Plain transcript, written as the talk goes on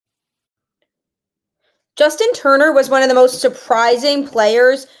Justin Turner was one of the most surprising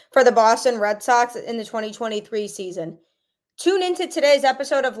players for the Boston Red Sox in the 2023 season. Tune into today's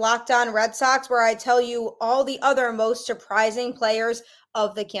episode of Locked On Red Sox, where I tell you all the other most surprising players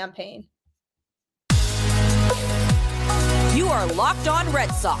of the campaign. You are Locked On Red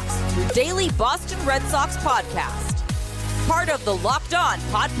Sox, your daily Boston Red Sox podcast. Part of the Locked On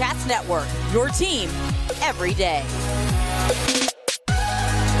Podcast Network, your team every day.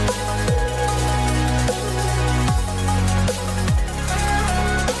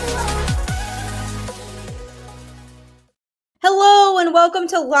 Hello and welcome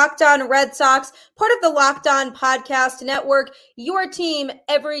to Locked On Red Sox, part of the Locked On Podcast Network, your team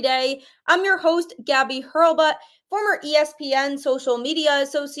every day. I'm your host, Gabby Hurlbut, former ESPN social media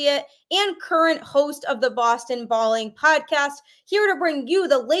associate and current host of the Boston Balling podcast, here to bring you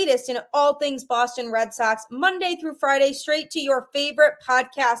the latest in all things Boston Red Sox, Monday through Friday, straight to your favorite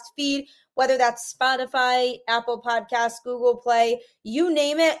podcast feed, whether that's Spotify, Apple Podcasts, Google Play, you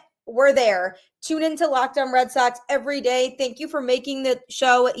name it, we're there. Tune into Locked On Red Sox every day. Thank you for making the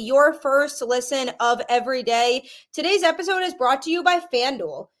show your first listen of every day. Today's episode is brought to you by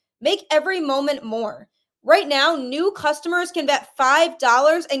FanDuel. Make every moment more. Right now, new customers can bet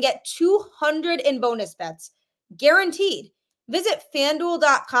 $5 and get $200 in bonus bets. Guaranteed. Visit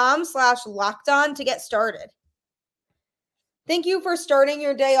FanDuel.com/LockedOn to get started. Thank you for starting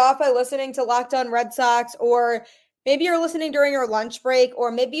your day off by listening to Locked On Red Sox, or maybe you're listening during your lunch break,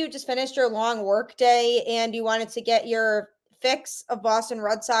 or maybe you just finished your long work day and you wanted to get your fix of Boston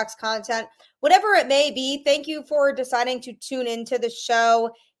Red Sox content. Whatever it may be, thank you for deciding to tune into the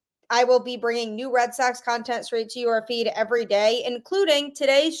show. I will be bringing new Red Sox content straight to your feed every day, including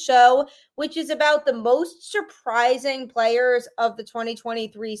today's show, which is about the most surprising players of the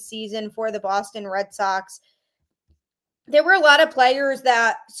 2023 season for the Boston Red Sox. There were a lot of players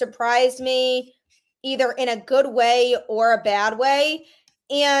that surprised me, either in a good way or a bad way.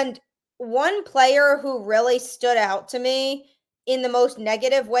 And one player who really stood out to me in the most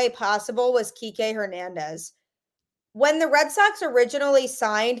negative way possible was Kike Hernandez. When the Red Sox originally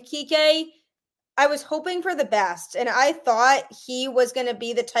signed Kike, I was hoping for the best, and I thought he was going to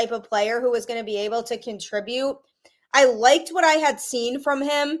be the type of player who was going to be able to contribute. I liked what I had seen from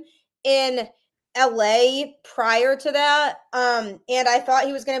him in LA prior to that, and I thought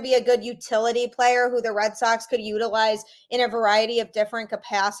he was going to be a good utility player who the Red Sox could utilize in a variety of different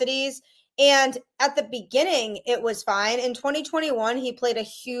capacities. And at the beginning, it was fine. In 2021, he played a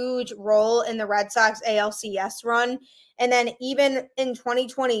huge role in the Red Sox ALCS run. And then even in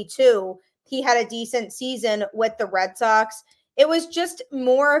 2022, he had a decent season with the Red Sox. It was just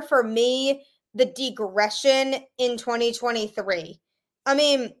more, for me, the digression in 2023. I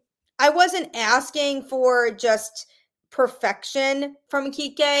mean, I wasn't asking for just perfection from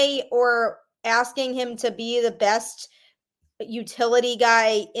Kike or asking him to be the best utility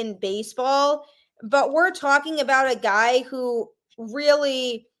guy in baseball, but we're talking about a guy who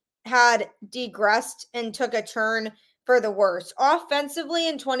really had degressed and took a turn for the worse. Offensively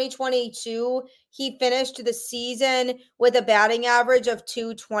in 2022, he finished the season with a batting average of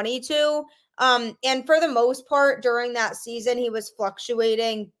 222. And for the most part during that season, he was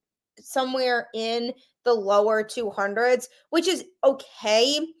fluctuating somewhere in the lower 200s, which is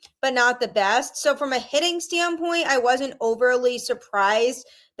okay, but not the best. So from a hitting standpoint, I wasn't overly surprised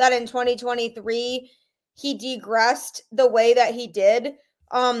that in 2023 he degressed the way that he did,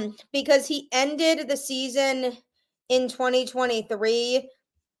 because he ended the season in 2023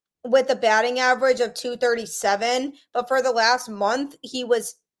 with a batting average of 237, but for the last month he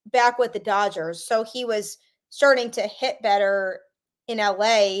was back with the Dodgers, so he was starting to hit better in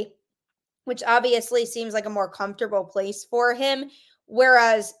LA, which obviously seems like a more comfortable place for him.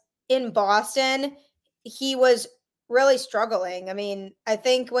 Whereas in Boston, he was really struggling. I mean, I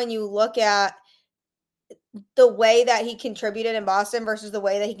think when you look at the way that he contributed in Boston versus the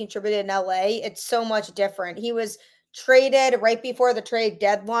way that he contributed in LA, it's so much different. He was traded right before the trade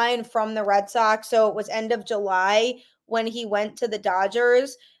deadline from the Red Sox. So it was end of July when he went to the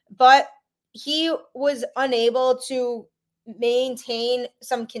Dodgers, but he was unable to maintain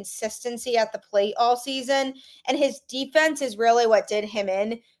some consistency at the plate all season. And his defense is really what did him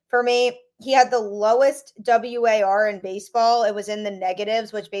in for me. He had the lowest WAR in baseball. It was in the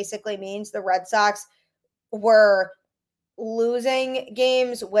negatives, which basically means the Red Sox were losing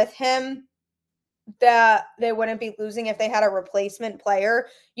games with him that they wouldn't be losing if they had a replacement player.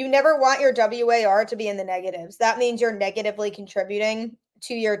 You never want your WAR to be in the negatives. That means you're negatively contributing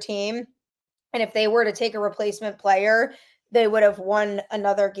to your team. And if they were to take a replacement player, they would have won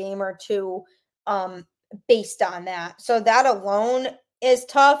another game or two based on that. So that alone is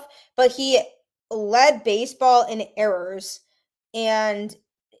tough, but he led baseball in errors, and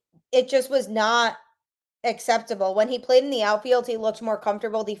it just was not acceptable. When he played in the outfield, he looked more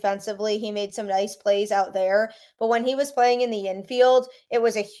comfortable defensively. He made some nice plays out there. But when he was playing in the infield, it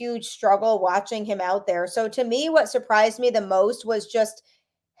was a huge struggle watching him out there. So to me, what surprised me the most was just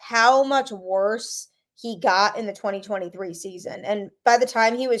how much worse he got in the 2023 season. And by the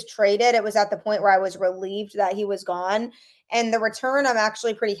time he was traded, it was at the point where I was relieved that he was gone. And the return, I'm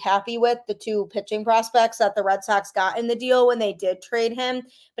actually pretty happy with the two pitching prospects that the Red Sox got in the deal when they did trade him.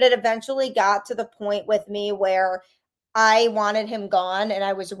 But it eventually got to the point with me where I wanted him gone and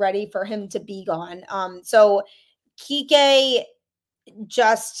I was ready for him to be gone. So Kike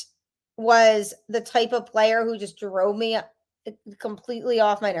just was the type of player who just drove me completely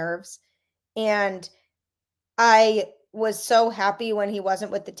off my nerves. And I was so happy when he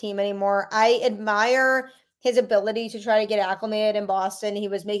wasn't with the team anymore. I admire his ability to try to get acclimated in Boston. He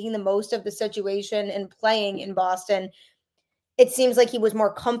was making the most of the situation and playing in Boston. It seems like he was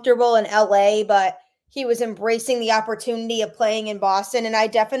more comfortable in LA, but he was embracing the opportunity of playing in Boston. And I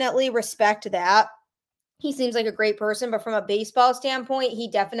definitely respect that. He seems like a great person, but from a baseball standpoint, he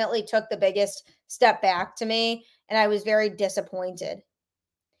definitely took the biggest step back to me. And I was very disappointed.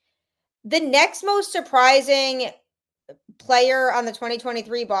 The next most surprising player on the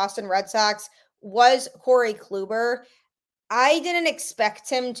 2023 Boston Red Sox was Corey Kluber. I didn't expect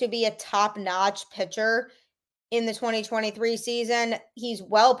him to be a top-notch pitcher in the 2023 season. He's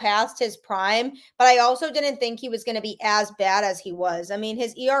well past his prime, but I also didn't think he was going to be as bad as he was. I mean,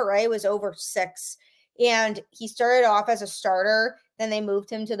 his ERA was over 6, and he started off as a starter. Then they moved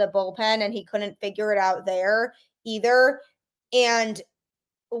him to the bullpen, and he couldn't figure it out there either. And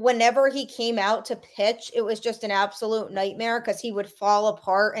whenever he came out to pitch, it was just an absolute nightmare because he would fall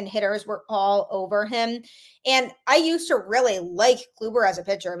apart and hitters were all over him. And I used to really like Kluber as a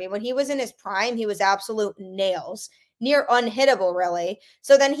pitcher. I mean, when he was in his prime, he was absolute nails, near unhittable, really.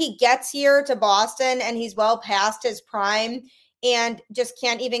 So then he gets here to Boston and he's well past his prime and just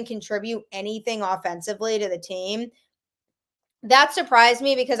can't even contribute anything offensively to the team. That surprised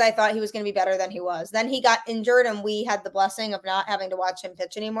me because I thought he was going to be better than he was. Then he got injured and we had the blessing of not having to watch him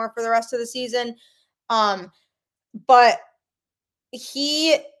pitch anymore for the rest of the season. But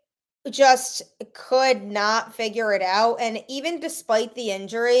he just could not figure it out. And even despite the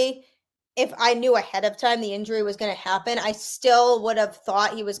injury, if I knew ahead of time the injury was going to happen, I still would have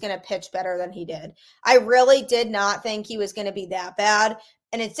thought he was going to pitch better than he did. I really did not think he was going to be that bad.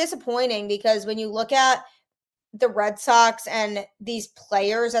 And it's disappointing because when you look at the Red Sox and these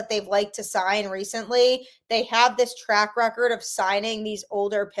players that they've liked to sign recently, they have this track record of signing these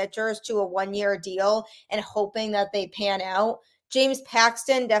older pitchers to a one-year deal and hoping that they pan out. James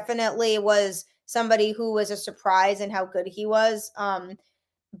Paxton definitely was somebody who was a surprise in how good he was.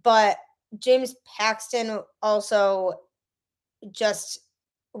 But James Paxton also just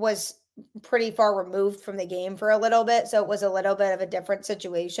was pretty far removed from the game for a little bit. So it was a little bit of a different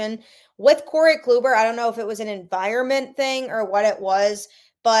situation. With Corey Kluber, I don't know if it was an environment thing or what it was,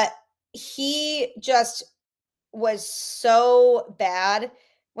 but he just was so bad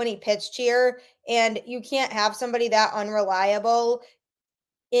when he pitched here. And you can't have somebody that unreliable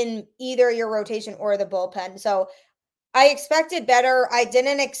in either your rotation or the bullpen. So I expected better. I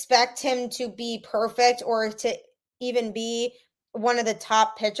didn't expect him to be perfect or to even be one of the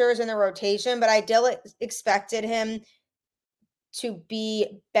top pitchers in the rotation, but I still expected him to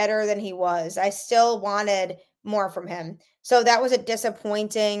be better than he was. I still wanted more from him. So that was a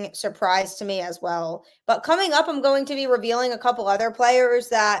disappointing surprise to me as well. But coming up, I'm going to be revealing a couple other players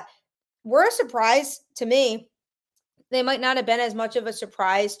that were a surprise to me. They might not have been as much of a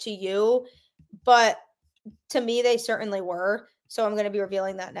surprise to you, but to me, they certainly were. So I'm going to be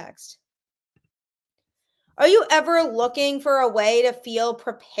revealing that next. Are you ever looking for a way to feel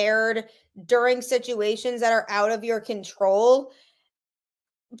prepared during situations that are out of your control?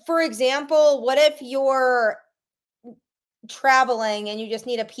 For example, what if you're traveling and you just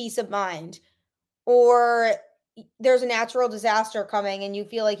need a peace of mind? Or there's a natural disaster coming and you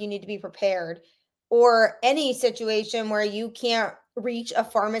feel like you need to be prepared? Or any situation where you can't reach a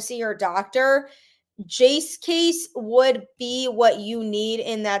pharmacy or doctor? Jase case would be what you need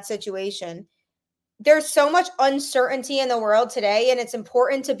in that situation. There's so much uncertainty in the world today, and it's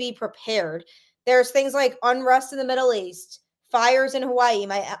important to be prepared. There's things like unrest in the Middle East, fires in Hawaii.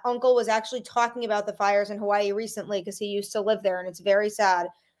 My uncle was actually talking about the fires in Hawaii recently because he used to live there, and it's very sad.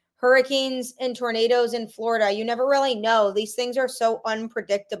 Hurricanes and tornadoes in Florida. You never really know. These things are so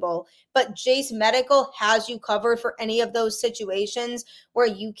unpredictable. But Jase Medical has you covered for any of those situations where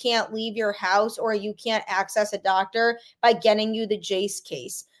you can't leave your house or you can't access a doctor by getting you the Jase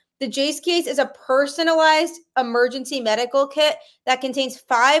case. The Jase Case is a personalized emergency medical kit that contains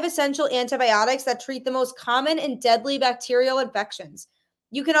 5 essential antibiotics that treat the most common and deadly bacterial infections.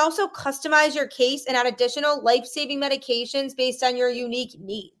 You can also customize your case and add additional life-saving medications based on your unique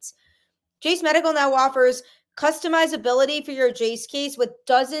needs. Jase Medical now offers customizability for your Jase Case with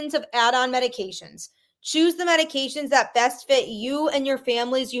dozens of add-on medications. Choose the medications that best fit you and your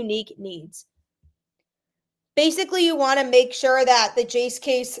family's unique needs. Basically, you want to make sure that the Jase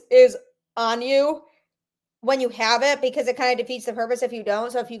Case is on you when you have it, because it kind of defeats the purpose if you don't.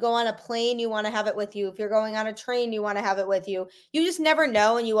 So if you go on a plane, you want to have it with you. If you're going on a train, you want to have it with you. You just never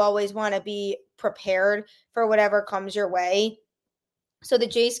know, and you always want to be prepared for whatever comes your way. So the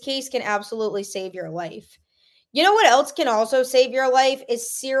Jase Case can absolutely save your life. You know what else can also save your life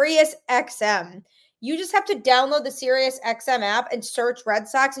is SiriusXM. You just have to download the SiriusXM app and search Red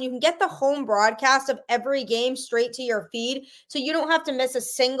Sox, and you can get the home broadcast of every game straight to your feed, so you don't have to miss a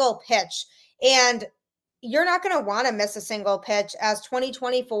single pitch. And you're not going to want to miss a single pitch, as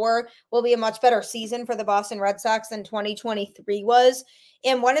 2024 will be a much better season for the Boston Red Sox than 2023 was.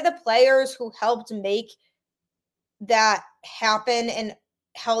 And one of the players who helped make that happen and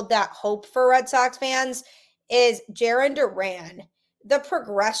held that hope for Red Sox fans is Jarren Duran. The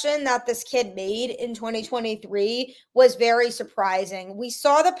progression that this kid made in 2023 was very surprising. We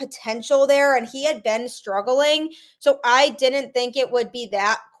saw the potential there, and he had been struggling. So I didn't think it would be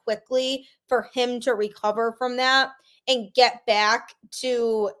that quickly for him to recover from that and get back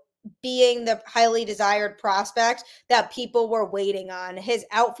to being the highly desired prospect that people were waiting on. His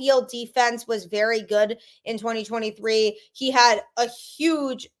outfield defense was very good in 2023. He had a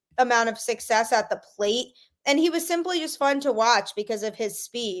huge amount of success at the plate, and he was simply just fun to watch because of his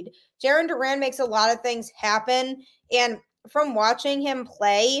speed. Jarren Duran makes a lot of things happen, and from watching him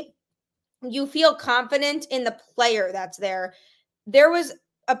play, you feel confident in the player that's there. There was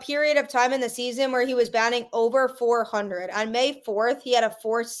a period of time in the season where he was batting over 400. On May 4th, he had a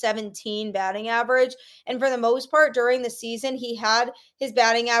 417 batting average. And for the most part during the season, he had his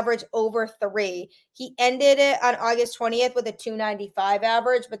batting average over 3. He ended it on August 20th with a 295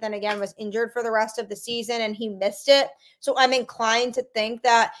 average, but then again was injured for the rest of the season and he missed it. So I'm inclined to think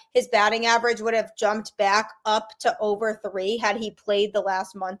that his batting average would have jumped back up to over 3 had he played the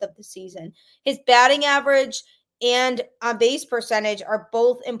last month of the season. His batting average and on-base percentage are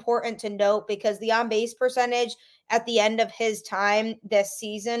both important to note, because the on-base percentage at the end of his time this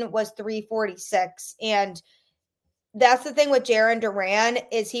season was 346. And that's the thing with Jarren Duran,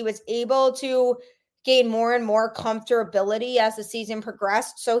 is he was able to gain more and more comfortability as the season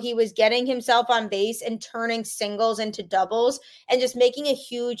progressed. So he was getting himself on base and turning singles into doubles and just making a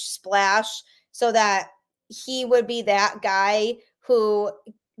huge splash so that he would be that guy who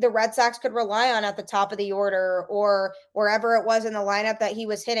the Red Sox could rely on at the top of the order, or wherever it was in the lineup that he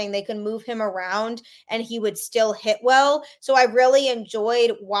was hitting. They could move him around and he would still hit well. So I really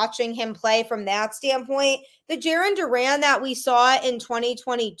enjoyed watching him play from that standpoint. The Jarren Duran that we saw in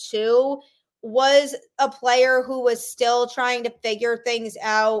 2022 was a player who was still trying to figure things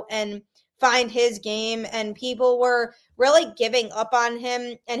out and find his game, and people were really giving up on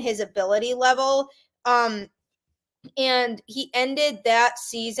him and his ability level. And he ended that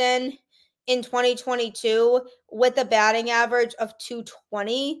season in 2022 with a batting average of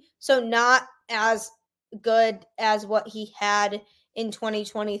 220. So not as good as what he had in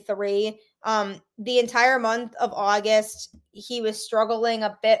 2023. The entire month of August, he was struggling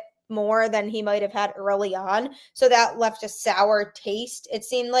a bit more than he might have had early on. So that left a sour taste, it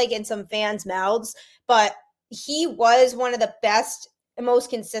seemed like, in some fans' mouths. But he was one of the best,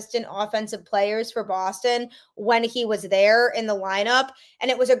 most consistent offensive players for Boston when he was there in the lineup. And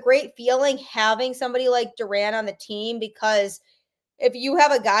it was a great feeling having somebody like Duran on the team, because if you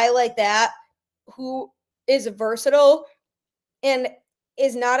have a guy like that who is versatile and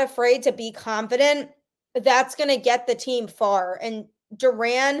is not afraid to be confident, that's going to get the team far. And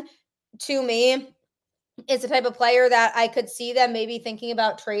Duran, to me, is the type of player that I could see them maybe thinking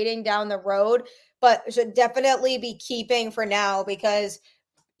about trading down the road, but should definitely be keeping for now, because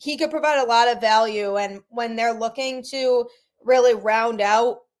he could provide a lot of value. And when they're looking to really round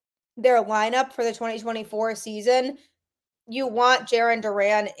out their lineup for the 2024 season, you want Jarren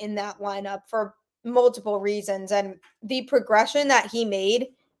Duran in that lineup for multiple reasons. And the progression that he made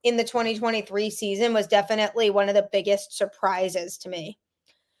in the 2023 season was definitely one of the biggest surprises to me.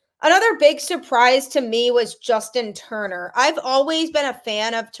 Another big surprise to me was Justin Turner. I've always been a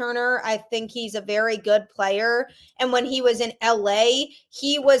fan of Turner. I think he's a very good player. And when he was in LA,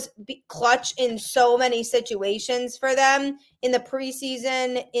 he was clutch in so many situations for them in the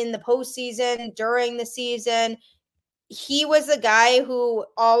preseason, in the postseason, during the season. he was the guy who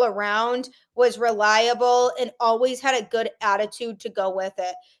all around was reliable and always had a good attitude to go with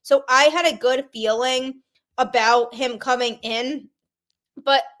it. So I had a good feeling about him coming in.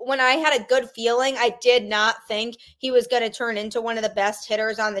 But when I had a good feeling, I did not think he was going to turn into one of the best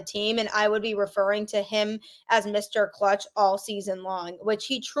hitters on the team. And I would be referring to him as Mr. Clutch all season long, which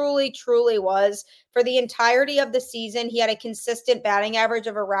he truly, truly was. For the entirety of the season, he had a consistent batting average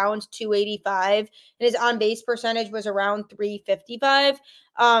of around 285, and his on base percentage was around 355.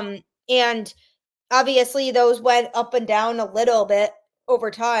 And obviously, those went up and down a little bit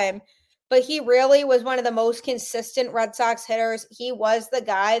over time, but he really was one of the most consistent Red Sox hitters. He was the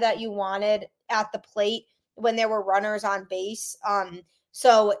guy that you wanted at the plate when there were runners on base.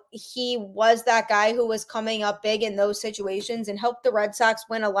 So he was that guy who was coming up big in those situations and helped the Red Sox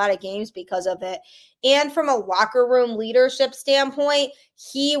win a lot of games because of it. And from a locker room leadership standpoint,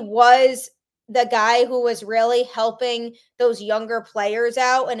 he was the guy who was really helping those younger players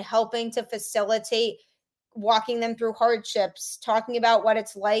out and helping to facilitate walking them through hardships, talking about what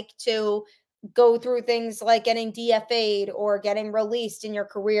it's like to go through things like getting DFA'd or getting released in your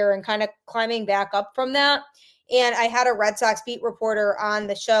career and kind of climbing back up from that. And I had a Red Sox beat reporter on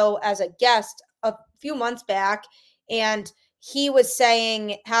the show as a guest a few months back, and he was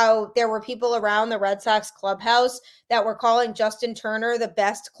saying how there were people around the Red Sox clubhouse that were calling Justin Turner the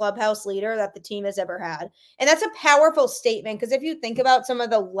best clubhouse leader that the team has ever had. And that's a powerful statement, because if you think about some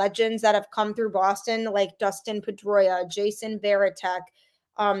of the legends that have come through Boston, like Dustin Pedroia, Jason Varitek,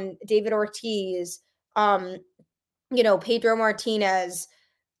 David Ortiz, Pedro Martinez,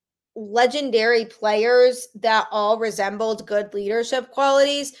 legendary players that all resembled good leadership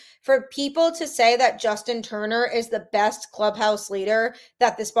qualities. For people to say that Justin Turner is the best clubhouse leader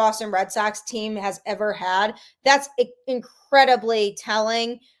that this Boston Red Sox team has ever had, that's incredibly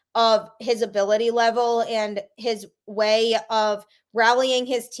telling of his ability level and his way of rallying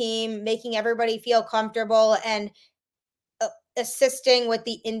his team, making everybody feel comfortable, and assisting with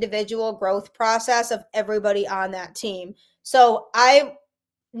the individual growth process of everybody on that team. So I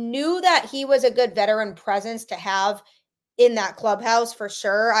knew that he was a good veteran presence to have in that clubhouse for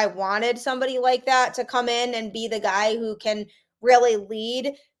sure. I wanted somebody like that to come in and be the guy who can really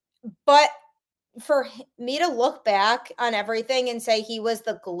lead. But for me to look back on everything and say he was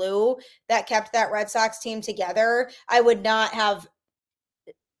the glue that kept that Red Sox team together, I would not have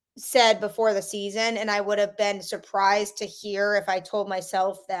said before the season, and I would have been surprised to hear if I told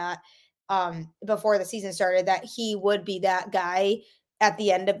myself that before the season started that he would be that guy at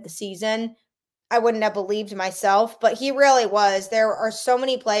the end of the season. I wouldn't have believed myself, but he really was. There are so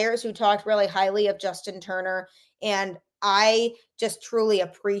many players who talked really highly of Justin Turner, and I just truly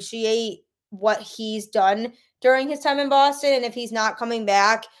appreciate what he's done during his time in Boston. And if he's not coming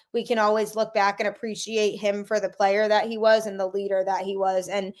back, we can always look back and appreciate him for the player that he was and the leader that he was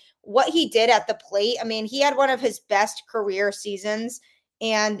and what he did at the plate. I mean, he had one of his best career seasons,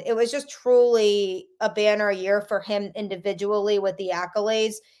 and it was just truly a banner year for him individually with the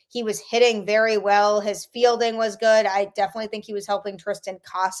accolades. He was hitting very well. His fielding was good. I definitely think he was helping Tristan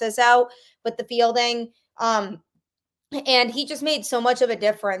Casas out with the fielding. And he just made so much of a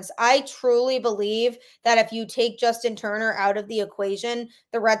difference. I truly believe that if you take Justin Turner out of the equation,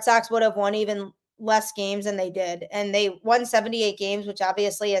 the Red Sox would have won even less games than they did. And they won 78 games, which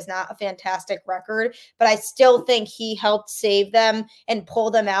obviously is not a fantastic record, but I still think he helped save them and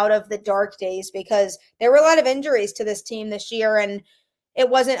pull them out of the dark days, because there were a lot of injuries to this team this year, and it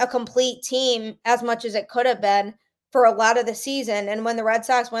wasn't a complete team as much as it could have been for a lot of the season. And when the Red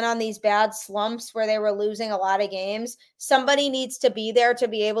Sox went on these bad slumps where they were losing a lot of games, somebody needs to be there to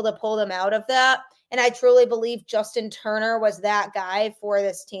be able to pull them out of that. And I truly believe Justin Turner was that guy for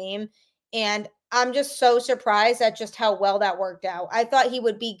this team. And I'm just so surprised at just how well that worked out. I thought he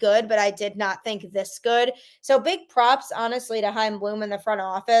would be good, but I did not think this good. So big props, honestly, to Chaim Bloom in the front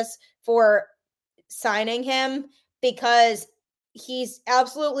office for signing him, because he's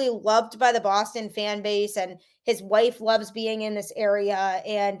absolutely loved by the Boston fan base, and his wife loves being in this area,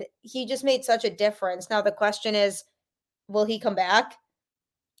 and he just made such a difference. Now the question is, will he come back?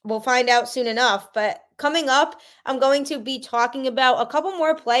 We'll find out soon enough. But coming up, I'm going to be talking about a couple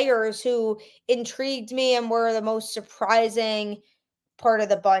more players who intrigued me and were the most surprising part of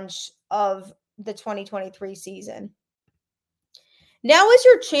the bunch of the 2023 season. Now is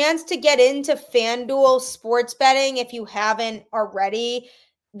your chance to get into FanDuel sports betting if you haven't already.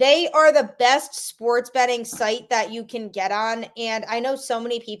 They are the best sports betting site that you can get on. And I know so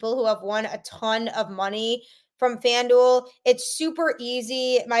many people who have won a ton of money from FanDuel. It's super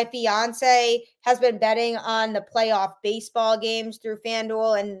easy. My fiance has been betting on the playoff baseball games through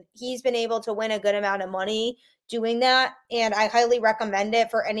FanDuel, and he's been able to win a good amount of money doing that. And I highly recommend it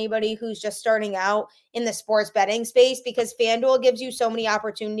for anybody who's just starting out in the sports betting space, because FanDuel gives you so many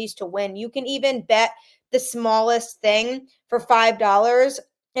opportunities to win. You can even bet the smallest thing for $5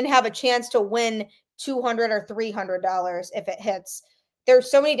 and have a chance to win $200 or $300 if it hits.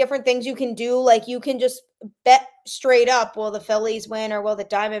 There's so many different things you can do. Like you can just bet straight up, will the Phillies win or will the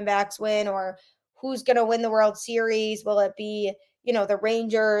Diamondbacks win, or who's going to win the World Series? Will it be, the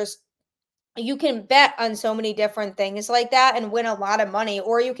Rangers? You can bet on so many different things like that and win a lot of money.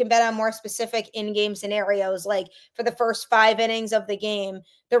 Or you can bet on more specific in-game scenarios, like for the first 5 innings of the game,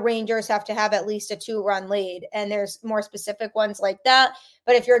 the Rangers have to have at least a 2-run lead. And there's more specific ones like that.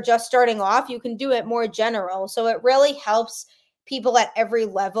 But if you're just starting off, you can do it more general. So it really helps people at every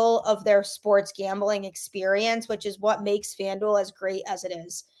level of their sports gambling experience, which is what makes FanDuel as great as it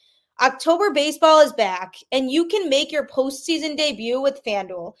is. October baseball is back, and you can make your postseason debut with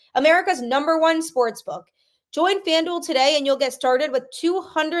FanDuel, America's #1 sportsbook. Join FanDuel today, and you'll get started with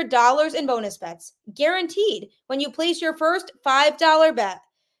 $200 in bonus bets, guaranteed when you place your first $5 bet.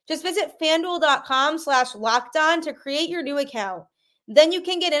 Just visit FanDuel.com/lockedon to create your new account. Then you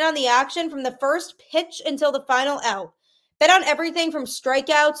can get in on the action from the first pitch until the final out. Bet on everything from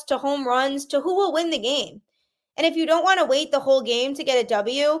strikeouts to home runs to who will win the game. And if you don't want to wait the whole game to get a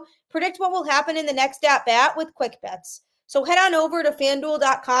W, predict what will happen in the next at-bat with quick bets. So head on over to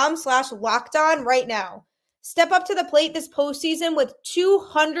FanDuel.com/lockedon right now. Step up to the plate this postseason with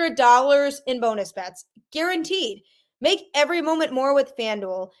 $200 in bonus bets, guaranteed. Make every moment more with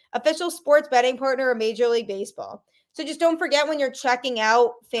FanDuel, official sports betting partner of Major League Baseball. So just don't forget, when you're checking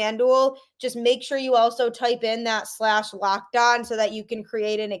out FanDuel, just make sure you also type in that /lockedon so that you can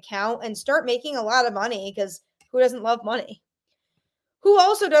create an account and start making a lot of money, because who doesn't love money? Who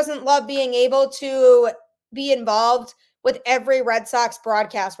also doesn't love being able to be involved with every Red Sox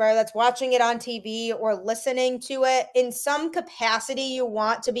broadcast, whether that's watching it on TV or listening to it in some capacity? You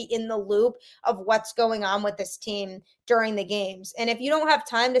want to be in the loop of what's going on with this team during the games. And if you don't have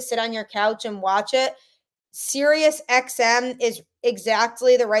time to sit on your couch and watch it, SiriusXM is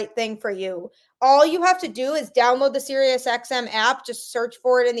exactly the right thing for you. All you have to do is download the SiriusXM app, just search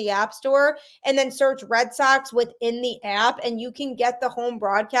for it in the App Store, and then search Red Sox within the app, and you can get the home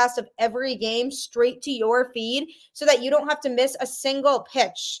broadcast of every game straight to your feed so that you don't have to miss a single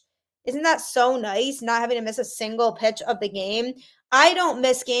pitch. Isn't that so nice, not having to miss a single pitch of the game? I don't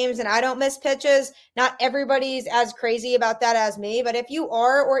miss games and I don't miss pitches. Not everybody's as crazy about that as me, but if you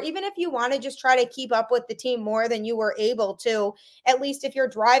are, or even if you want to just try to keep up with the team more than you were able to, at least if you're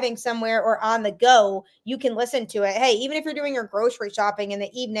driving somewhere or on the go, you can listen to it. Hey, even if you're doing your grocery shopping in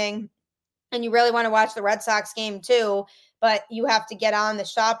the evening and you really want to watch the Red Sox game too, but you have to get on the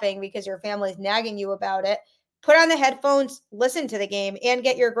shopping because your family's nagging you about it, put on the headphones, listen to the game, and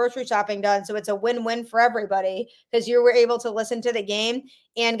get your grocery shopping done. So it's a win-win for everybody, because you were able to listen to the game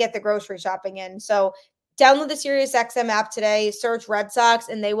and get the grocery shopping in. So download the SiriusXM app today, search Red Sox,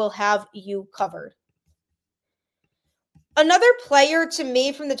 and they will have you covered. Another player to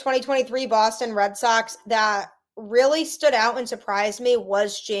me from the 2023 Boston Red Sox that really stood out and surprised me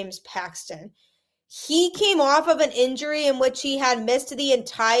was James Paxton. He came off of an injury in which he had missed the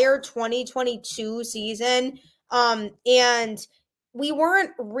entire 2022 season. And we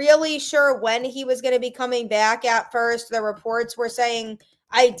weren't really sure when he was going to be coming back at first. The reports were saying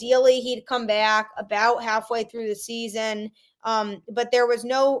ideally he'd come back about halfway through the season. But there was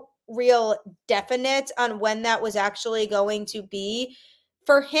no real definite on when that was actually going to be.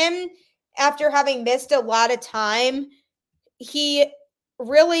 For him, after having missed a lot of time, he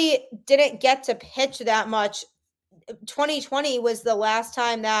really didn't get to pitch that much. 2020 was the last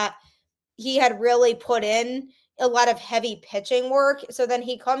time that he had really put in a lot of heavy pitching work. So then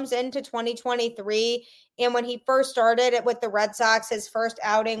he comes into 2023, and when he first started it with the Red Sox, his first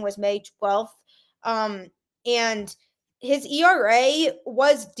outing was May 12th. And his ERA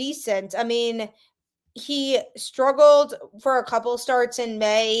was decent. I mean, he struggled for a couple starts in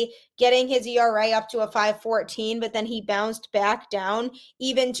May, getting his ERA up to a 5.14, but then he bounced back down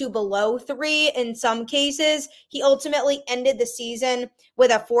even to below 3 in some cases. He ultimately ended the season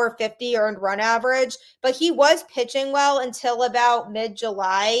with a 4.50 earned run average, but he was pitching well until about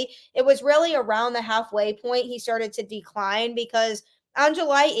mid-July. It was really around the halfway point he started to decline, because on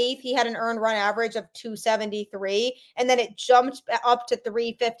July 8th, he had an earned run average of 273, and then it jumped up to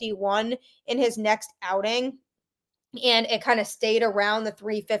 351 in his next outing, and it kind of stayed around the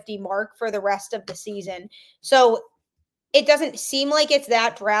 350 mark for the rest of the season. So it doesn't seem like it's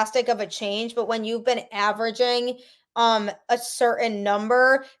that drastic of a change, but when you've been averaging a certain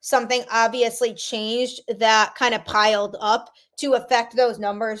number, something obviously changed that kind of piled up to affect those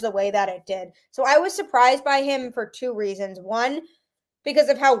numbers the way that it did. So I was surprised by him for two reasons. One, because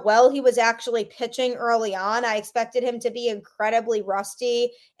of how well he was actually pitching early on. I expected him to be incredibly rusty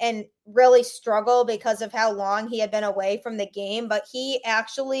and really struggle because of how long he had been away from the game. But he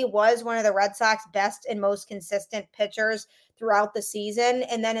actually was one of the Red Sox best and most consistent pitchers throughout the season.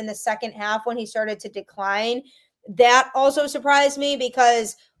 And then in the second half, when he started to decline, that also surprised me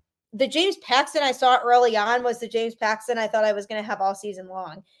because the James Paxton I saw early on was the James Paxton I thought I was going to have all season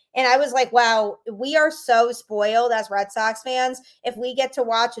long. And I was like, wow, we are so spoiled as Red Sox fans if we get to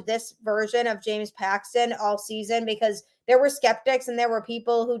watch this version of James Paxton all season, because there were skeptics and there were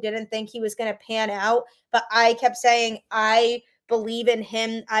people who didn't think he was going to pan out. But I kept saying, I believe in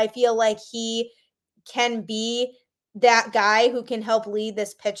him. I feel like he can be that guy who can help lead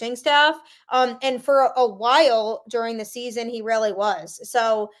this pitching staff. And for a while during the season, he really was.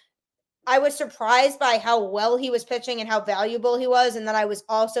 So I was surprised by how well he was pitching and how valuable he was. And then I was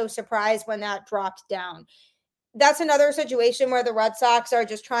also surprised when that dropped down. That's another situation where the Red Sox are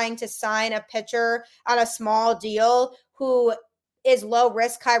just trying to sign a pitcher on a small deal who is low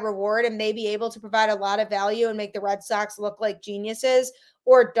risk, high reward, and may be able to provide a lot of value and make the Red Sox look like geniuses,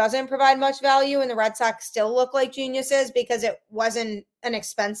 or doesn't provide much value and the Red Sox still look like geniuses because it wasn't an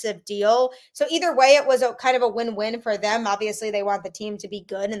expensive deal. So either way, it was a kind of a win-win for them. Obviously, they want the team to be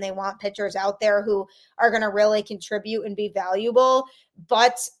good and they want pitchers out there who are going to really contribute and be valuable,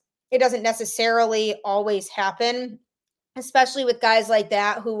 but it doesn't necessarily always happen, especially with guys like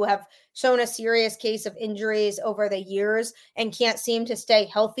that who have shown a serious case of injuries over the years and can't seem to stay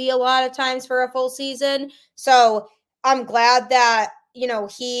healthy a lot of times for a full season. So I'm glad that,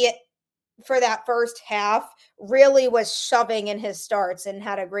 he, for that first half, really was shoving in his starts and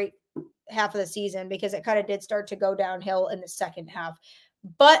had a great half of the season, because it kind of did start to go downhill in the second half.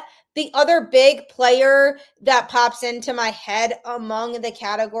 But the other big player that pops into my head among the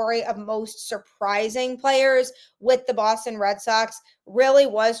category of most surprising players with the Boston Red Sox really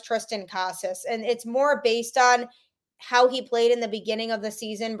was Triston Casas. And it's more based on how he played in the beginning of the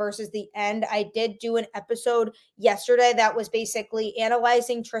season versus the end. I did do an episode yesterday that was basically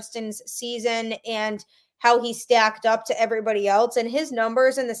analyzing Triston's season and how he stacked up to everybody else. And his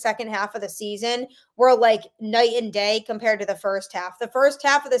numbers in the second half of the season were like night and day compared to the first half. The first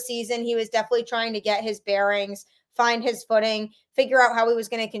half of the season, he was definitely trying to get his bearings, find his footing, figure out how he was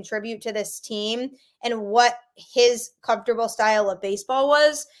going to contribute to this team and what his comfortable style of baseball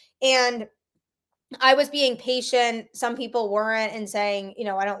was. And I was being patient. Some people weren't, and saying,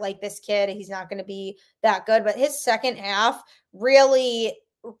 I don't like this kid. He's not going to be that good. But his second half really,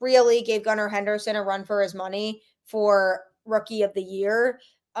 really gave Gunnar Henderson a run for his money for Rookie of the Year.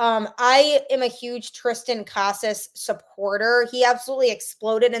 I am a huge Triston Casas supporter. He absolutely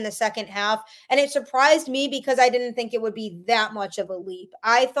exploded in the second half, and it surprised me because I didn't think it would be that much of a leap.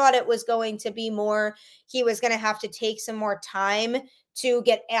 I thought it was going to be more, he was going to have to take some more time to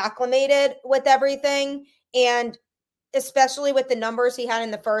get acclimated with everything. And especially with the numbers he had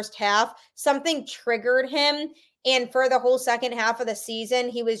in the first half, something triggered him. And for the whole second half of the season,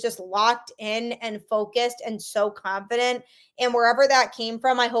 he was just locked in and focused and so confident. And wherever that came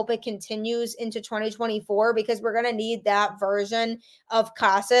from, I hope it continues into 2024, because we're going to need that version of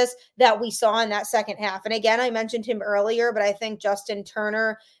Casas that we saw in that second half. And again, I mentioned him earlier, but I think Justin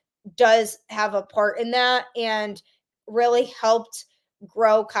Turner does have a part in that and really helped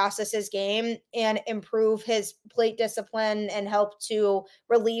grow Casas's game and improve his plate discipline and help to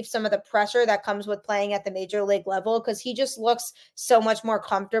relieve some of the pressure that comes with playing at the major league level, because he just looks so much more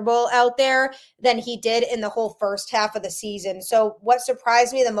comfortable out there than he did in the whole first half of the season. So what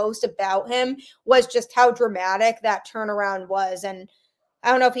surprised me the most about him was just how dramatic that turnaround was. And I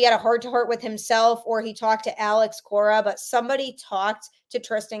don't know if he had a heart-to-heart with himself or he talked to Alex Cora, but somebody talked to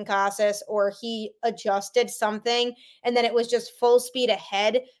Triston Casas or he adjusted something, and then it was just full speed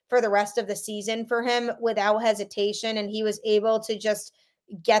ahead for the rest of the season for him without hesitation, and he was able to just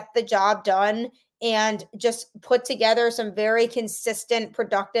get the job done and just put together some very consistent,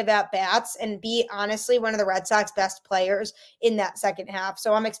 productive at-bats and be honestly one of the Red Sox best players in that second half.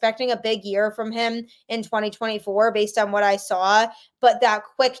 So I'm expecting a big year from him in 2024 based on what I saw. But that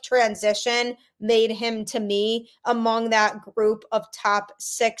quick transition made him, to me, among that group of top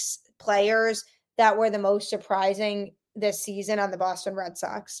 6 players that were the most surprising this season on the Boston Red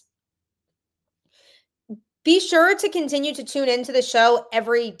Sox. Be sure to continue to tune into the show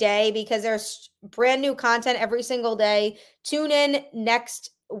every day because there's brand new content every single day. Tune in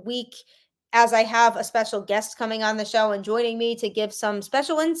next week as I have a special guest coming on the show and joining me to give some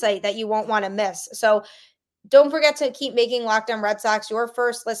special insight that you won't want to miss. So Don't forget to keep making Locked On Red Sox your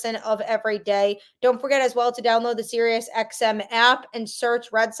first listen of every day. Don't forget as well to download the SiriusXM app and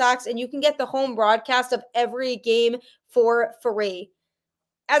search Red Sox, and you can get the home broadcast of every game for free.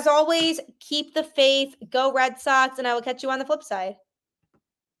 As always, keep the faith, go Red Sox, and I will catch you on the flip side.